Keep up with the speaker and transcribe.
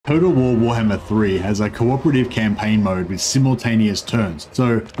Total War Warhammer 3 has a cooperative campaign mode with simultaneous turns,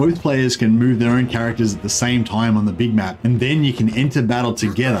 so both players can move their own characters at the same time on the big map, and then you can enter battle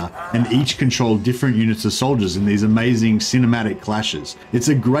together and each control different units of soldiers in these amazing cinematic clashes. It's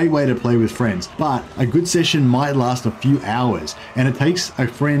a great way to play with friends, but a good session might last a few hours, and it takes a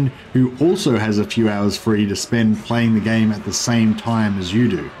friend who also has a few hours free to spend playing the game at the same time as you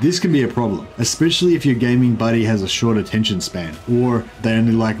do. This can be a problem, especially if your gaming buddy has a short attention span, or they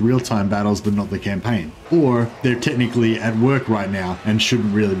only like real-time battles but not the campaign, or they're technically at work right now and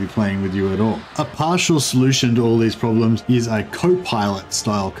shouldn't really be playing with you at all. A partial solution to all these problems is a co-pilot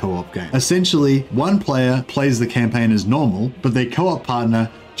style co-op game. Essentially, one player plays the campaign as normal, but their co-op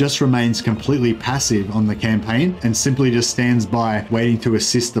partner just remains completely passive on the campaign and simply just stands by waiting to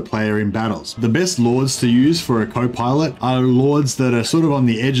assist the player in battles. The best lords to use for a co-pilot are lords that are sort of on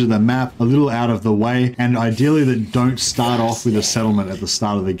the edge of the map, a little out of the way, and ideally that don't start off with a settlement at the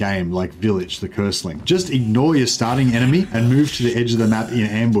start of the game, like Vilitch, the Curseling. Just ignore your starting enemy and move to the edge of the map in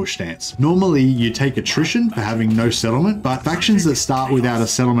ambush stance. Normally you take attrition for having no settlement, but factions that start without a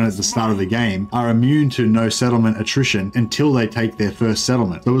settlement at the start of the game are immune to no settlement attrition until they take their first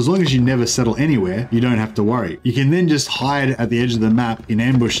settlement. So as long as you never settle anywhere, you don't have to worry. You can then just hide at the edge of the map in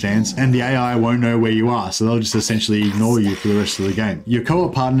ambush stance and the AI won't know where you are, so they'll just essentially ignore you for the rest of the game. Your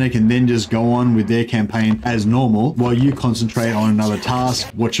co-op partner can then just go on with their campaign as normal while you concentrate on another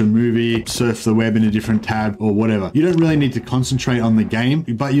task, watch a movie, surf the web in a different tab, or whatever. You don't really need to concentrate on the game,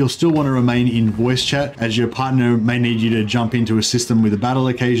 but you'll still want to remain in voice chat, as your partner may need you to jump into a system with a battle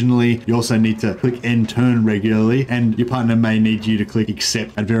occasionally. You also need to click end turn regularly, and your partner may need you to click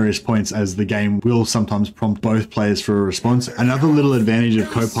accept at various points, as the game will sometimes prompt both players for a response. Another little advantage of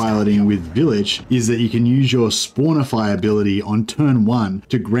co-piloting with Vilitch is that you can use your spawnify ability on turn 1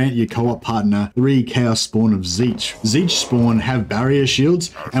 to grant your co-op partner 3 chaos spawn of Zeech. Zeech spawn have barrier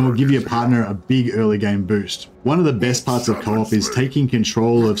shields and will give your partner a big early game boost. One of the best parts of co-op is taking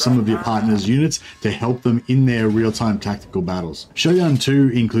control of some of your partner's units to help them in their real-time tactical battles. Shogun 2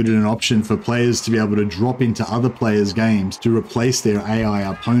 included an option for players to be able to drop into other players' games to replace their AI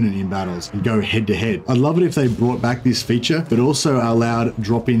opponent in battles and go head-to-head. I'd love it if they brought back this feature, but also allowed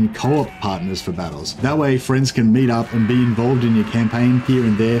drop-in co-op partners for battles. That way, friends can meet up and be involved in your campaign here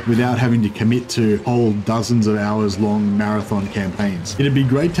and there without having to commit to whole dozens of hours long marathon campaigns. It'd be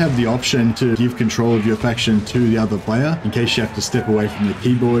great to have the option to give control of your faction to the other player in case you have to step away from the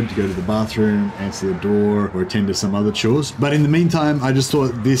keyboard to go to the bathroom, answer the door, or attend to some other chores. But in the meantime, I just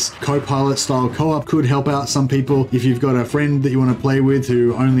thought this co-pilot style co-op could help out some people. If you've got a friend that you want to play with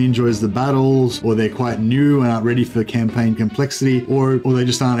who only enjoys the battles, or they're quite new and aren't ready for campaign complexity, or they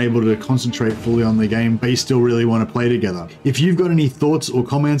just aren't able to concentrate fully on the game, but you still really want to play together. If you've got any thoughts or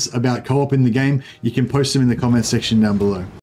comments about co-op in the game, you can post them in the comments section down below.